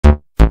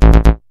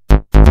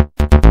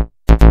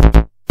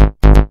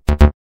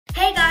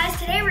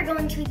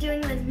going to be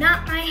doing the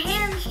Not My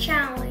Hands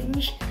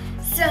challenge.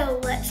 So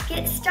let's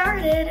get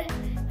started.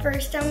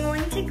 First, I'm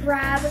going to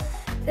grab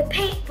the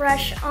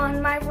paintbrush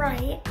on my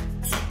right.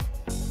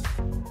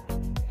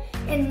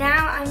 And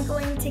now I'm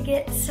going to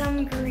get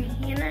some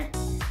green.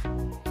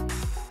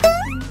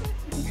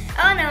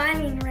 Oh no, I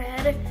mean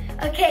red.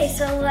 Okay,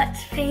 so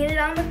let's paint it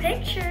on the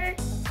picture.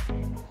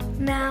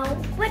 Now,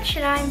 what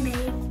should I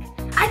make?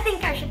 I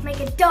think I should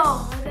make a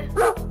dog.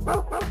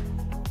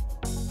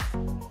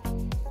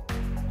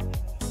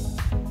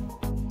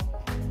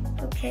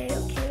 Okay.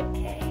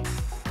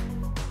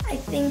 I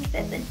think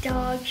that the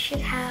dog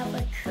should have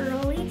a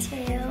curly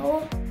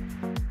tail.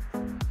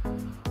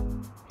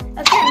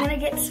 Okay, I'm gonna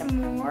get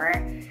some more.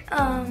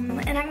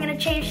 And I'm gonna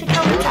change the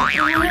color to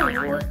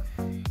blue.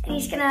 And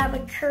he's gonna have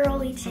a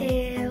curly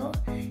tail.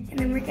 And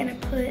then we're gonna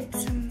put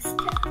some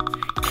stuff.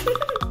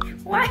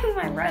 Why am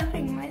I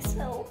rubbing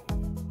myself?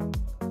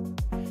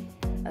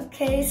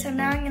 Okay, so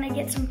now I'm gonna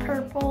get some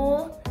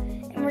purple.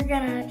 And we're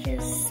gonna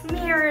just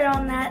smear it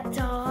on that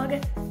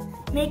dog.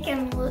 Make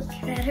him look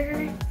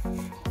better.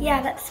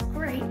 Yeah, that's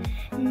great.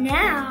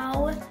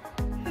 Now,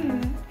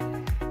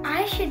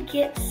 I should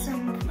get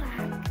some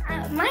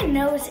black. My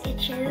nose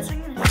itches.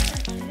 I'm gonna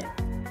touch it.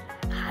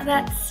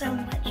 That's so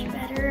much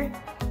better.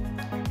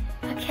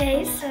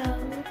 Okay, so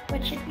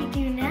what should we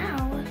do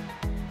now?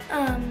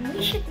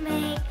 We should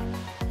make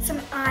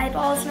some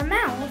eyeballs and a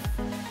mouth.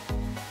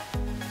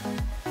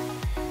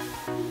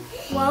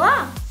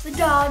 Voila, the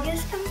dog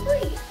is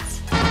complete.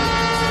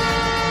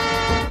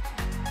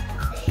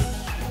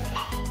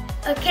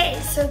 Okay,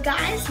 so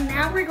guys,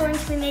 now we're going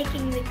to be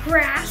making the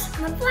grass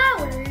and the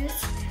flowers.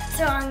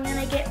 So I'm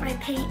gonna get my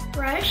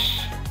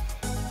paintbrush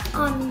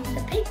on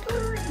the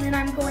paper, and then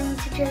I'm going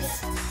to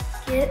just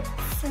get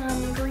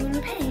some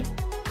green paint.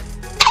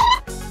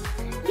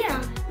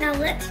 Yeah, now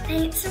let's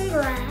paint some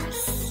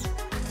grass.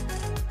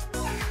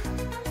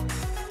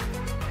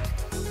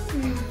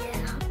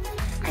 Yeah,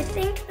 I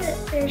think that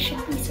there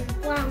should be some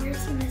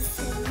flowers in this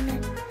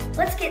soon.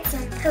 Let's get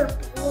some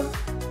purple.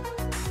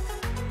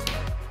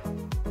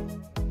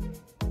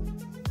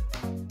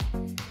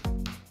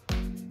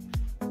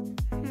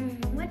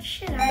 What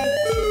should I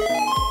do?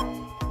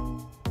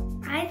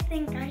 I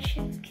think I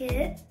should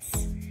get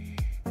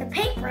the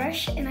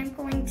paintbrush, and I'm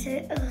going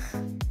to,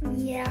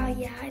 yeah,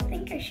 I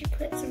think I should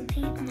put some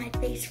paint on my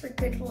face for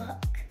good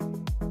luck.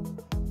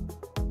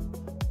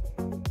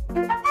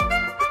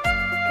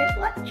 Good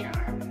luck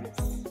charms.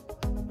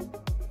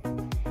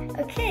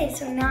 Okay,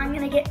 so now I'm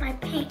gonna get my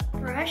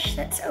paintbrush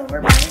that's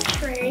over by the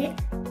tray.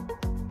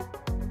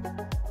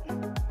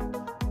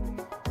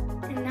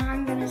 And now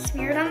I'm gonna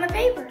smear it on the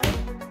paper.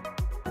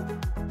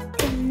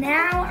 And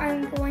now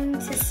I'm going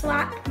to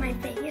slap my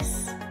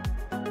face.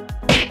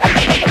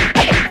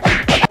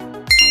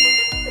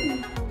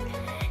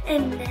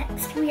 And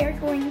next we are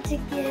going to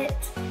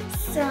get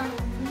some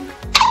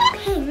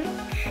pink.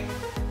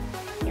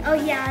 Oh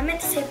yeah, I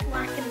meant to say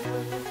black and blue,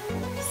 of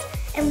course.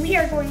 And we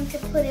are going to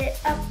put it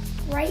up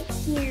right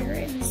here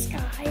in the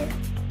sky.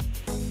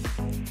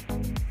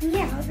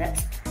 Yeah,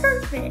 that's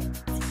perfect.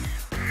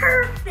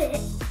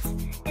 Perfect.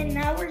 And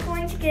now we're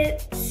going to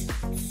get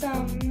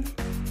some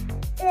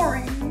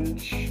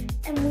orange.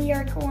 And we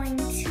are going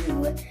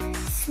to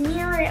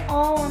smear it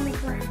all on the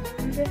ground.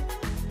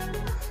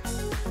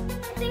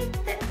 I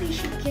think that we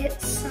should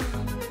get some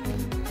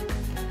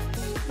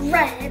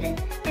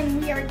red,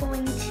 and we are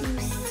going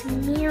to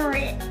smear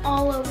it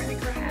all over the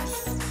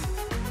grass.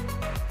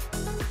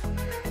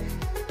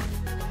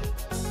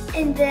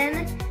 And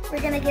then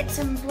we're gonna get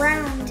some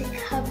brown to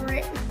cover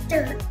it with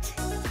dirt.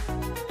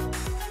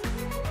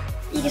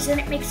 Because then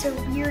it makes a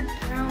weird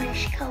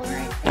brownish color,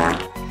 I think.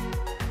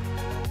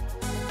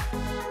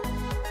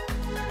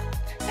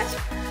 That's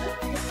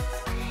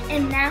perfect.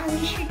 And now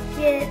we should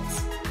get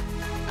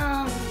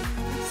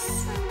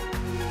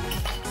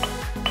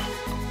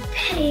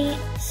paint,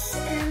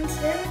 and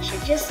then we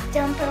should just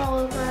dump it all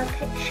over our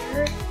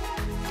picture.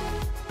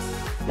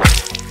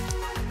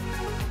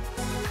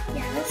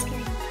 Yeah, that's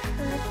getting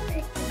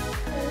perfect.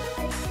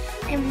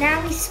 And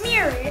now we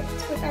smear it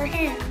with our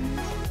hand.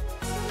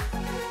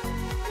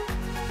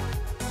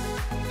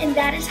 And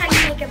that is how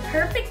you make a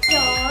perfect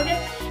dog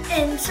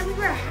and some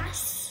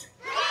grass.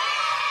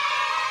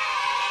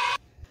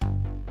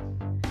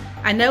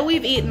 I know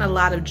we've eaten a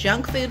lot of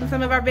junk food in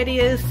some of our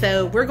videos,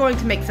 so we're going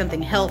to make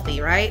something healthy,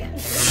 right?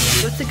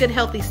 What's a good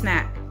healthy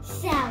snack?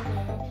 Salad.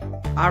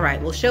 All right,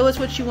 well, show us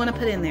what you want to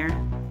put in there.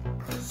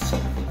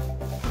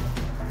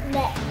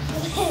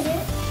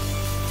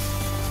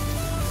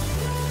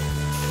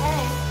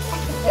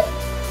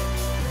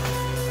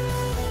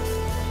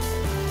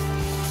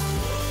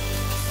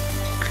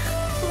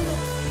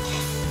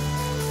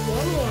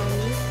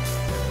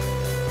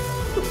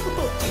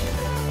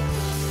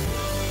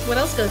 What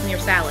else goes in your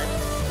salad?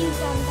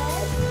 Cucumber.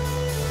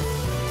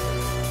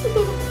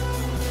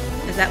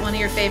 Is that one of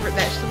your favorite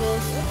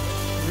vegetables?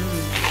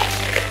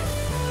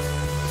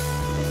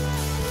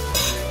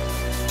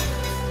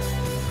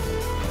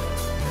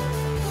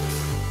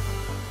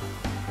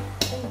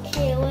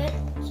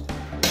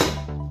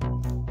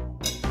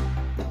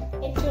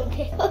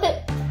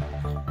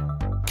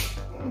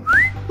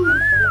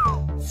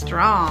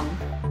 wrong.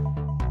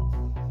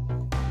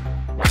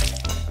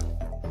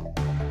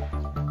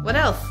 What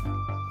else?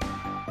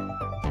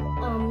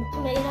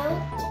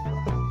 Tomatoes.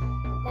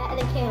 That and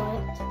a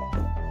carrot.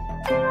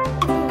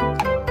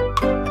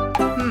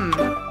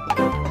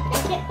 I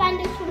can't find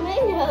the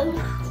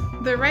tomatoes.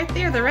 They're right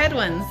there, the red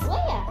ones.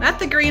 Where? Not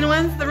the green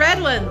ones, the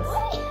red ones.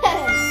 Where?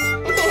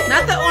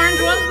 Not the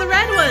orange ones, the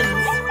red ones.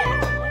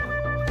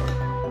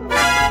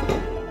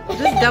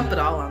 Just dump it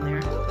all on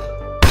there.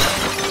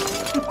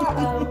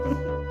 Uh-oh.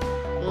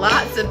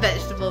 Lots of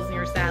vegetables in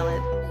your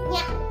salad.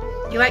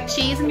 Yeah. You like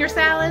cheese in your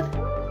salad?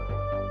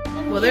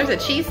 Well, there's a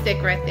cheese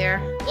stick right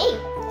there. Yay.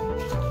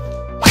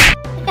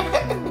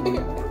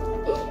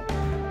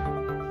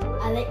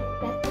 I like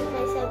wrapping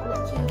myself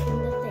with cheese in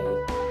the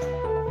face.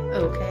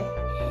 Okay.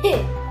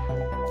 Did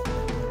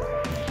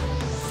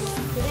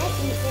I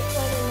eat this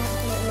one and not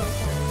put it in my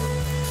salad?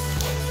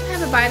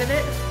 Have a bite of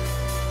it.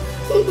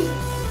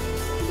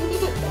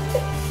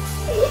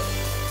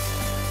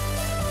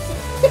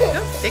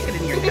 Don't stick it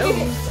in your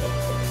nose.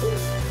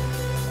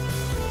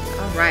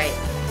 All right.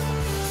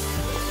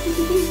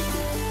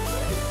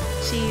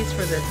 Cheese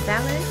for the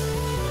salad.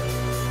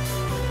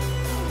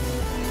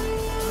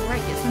 All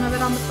right, get some of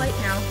it on the plate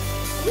now.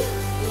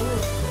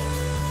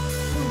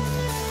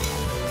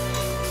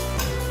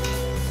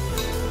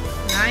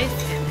 Nice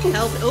and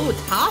healthy. Oh,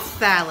 tossed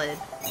salad.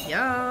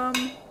 Yum.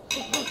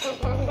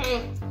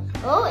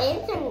 Oh,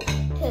 and some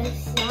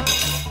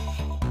croissants.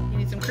 You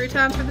need some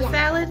croutons for the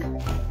salad?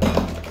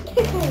 I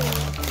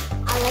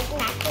like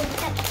knocking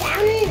stuff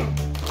down.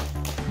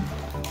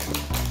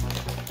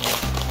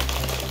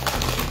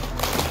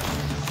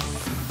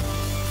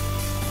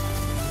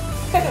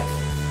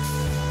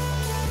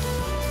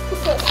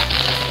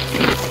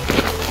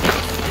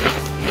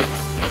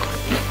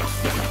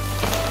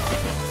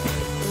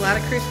 A lot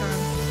of croutons.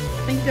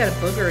 I think you got a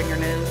booger in your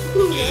nose.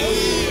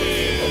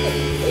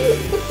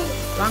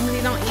 As long as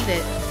you don't eat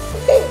it.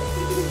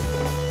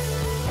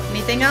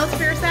 Anything else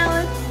for your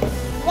salad?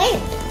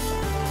 Wait.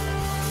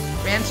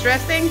 Ranch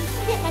dressing?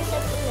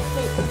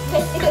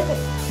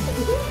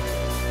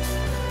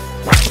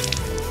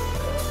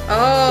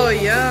 Oh,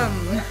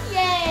 yum.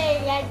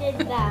 Yay, I did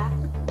that.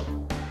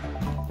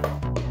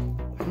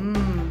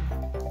 Mmm.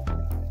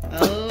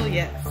 Oh,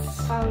 yes.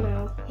 Oh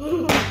no.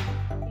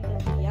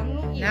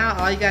 Yummy. Now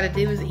all you gotta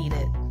do is eat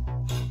it.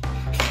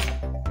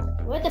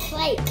 Where's the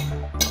plate?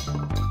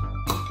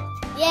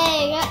 Yay,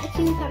 I got the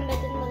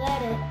cucumbers and the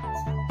lettuce.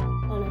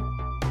 Oh no.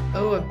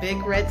 Oh, a big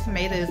red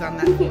tomatoes on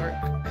that fork.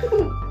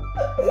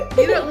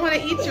 You don't want to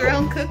eat your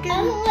own cooking? I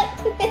don't like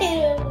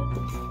tomatoes.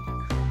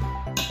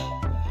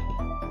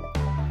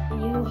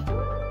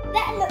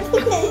 That looks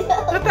tomato.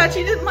 I thought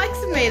you didn't like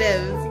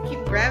tomatoes. You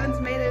keep grabbing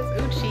tomatoes.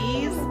 Oh,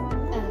 cheese.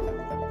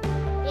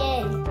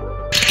 Yay.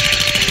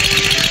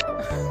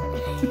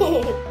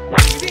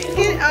 You didn't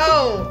get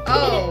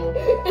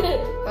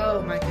it?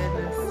 Oh my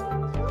goodness.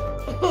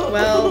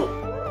 Well,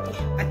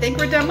 I think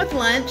we're done with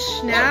lunch.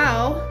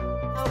 Now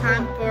it's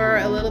time for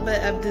a little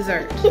bit of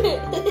dessert.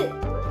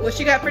 What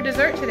you got for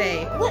dessert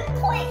today? Whipped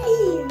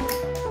cream.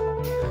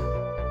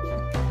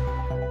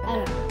 I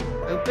don't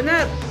know. Open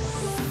up.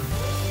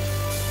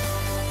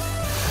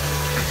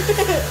 I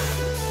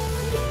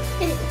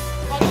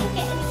didn't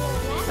get any more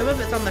of Some of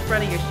it's on the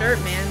front of your shirt,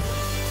 man.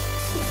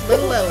 A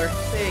little lower.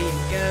 There you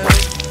go.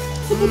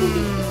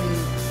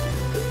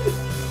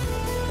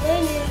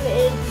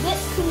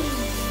 Whipped cream.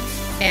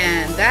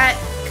 And that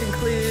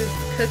concludes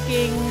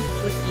cooking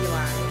with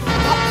Eli.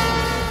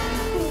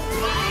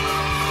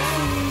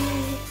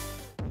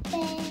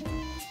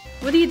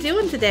 What are you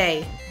doing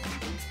today?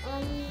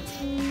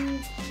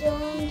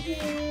 Going to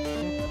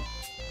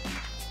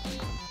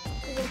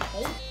the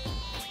cake.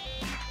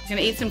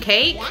 Gonna eat some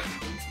cake? Yeah.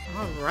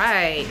 All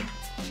right.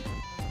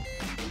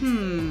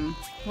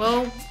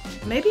 Well,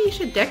 maybe you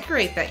should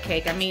decorate that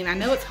cake. I mean, I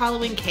know it's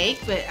Halloween cake,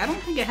 but I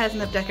don't think it has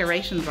enough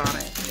decorations on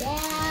it. Yeah.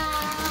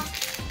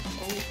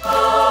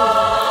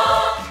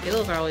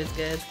 Skittles are always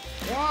good.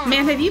 Yeah.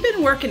 Man, have you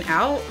been working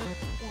out?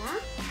 Yeah.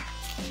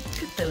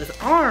 Look at those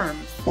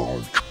arms.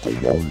 Oh,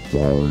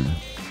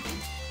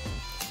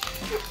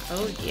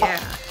 yeah.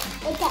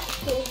 Look at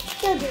these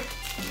children.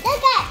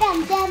 Look at them.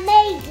 They're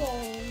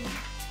amazing.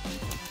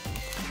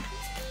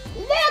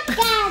 Look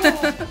at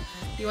it.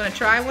 You want to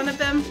try one of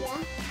them?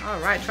 Yeah. All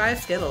right, try a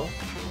Skittle.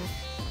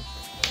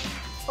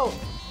 Oh.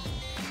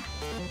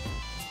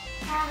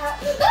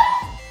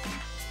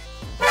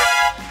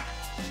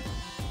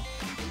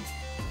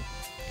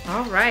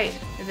 All right.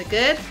 Is it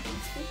good?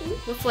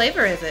 What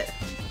flavor is it?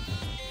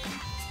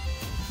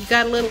 You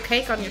got a little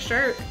cake on your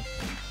shirt.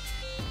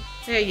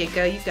 There you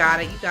go. You got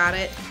it. You got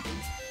it.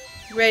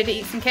 You ready to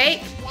eat some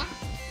cake? Yeah.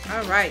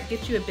 All right.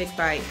 Get you a big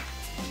bite.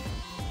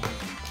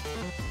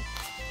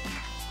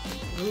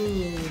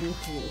 Ooh.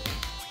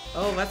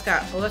 Oh,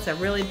 that's a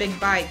really big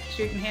bite.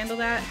 Sure you can handle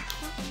that?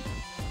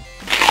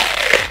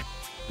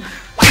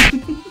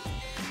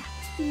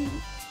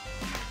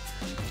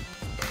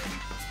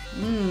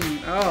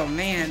 Oh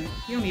man,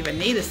 you don't even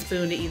need a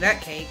spoon to eat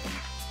that cake.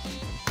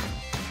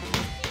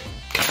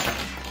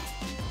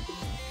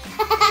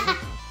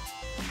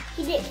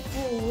 it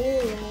for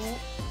real.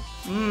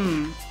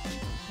 Mmm.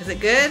 Is it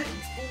good?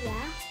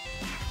 Yeah.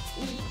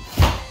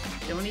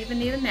 Don't even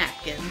need a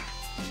napkin.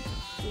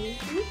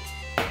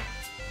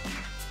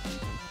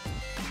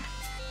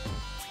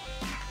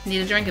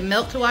 Need a drink of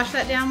milk to wash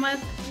that down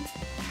with?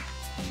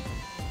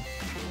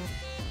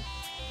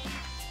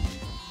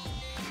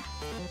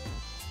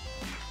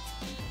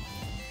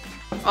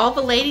 All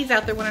the ladies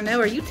out there want to know,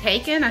 are you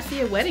taken? I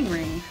see a wedding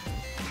ring.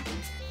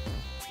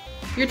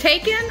 You're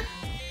taken?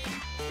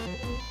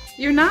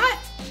 You're not?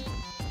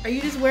 Are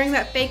you just wearing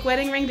that fake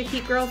wedding ring to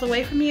keep girls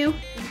away from you?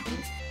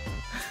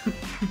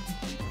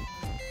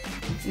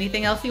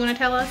 Anything else you want to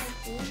tell us?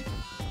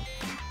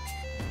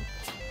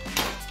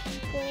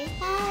 I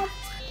have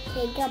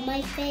cake on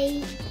my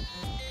face.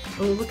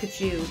 Oh, look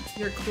at you.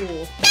 You're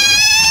cool.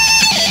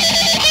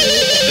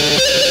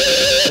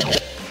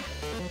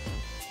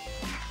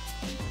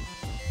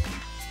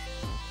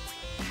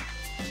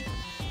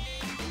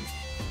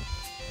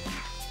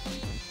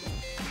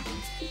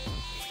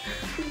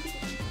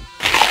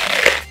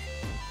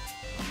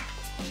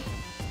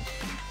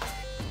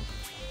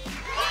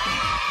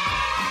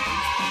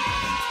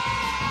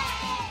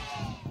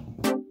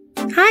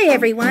 Hi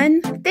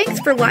everyone! Thanks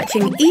for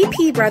watching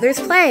EP Brothers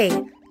Play.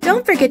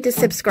 Don't forget to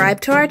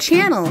subscribe to our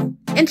channel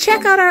and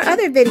check out our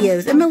other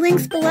videos in the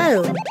links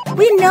below.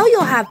 We know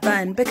you'll have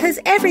fun because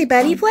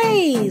everybody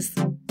plays!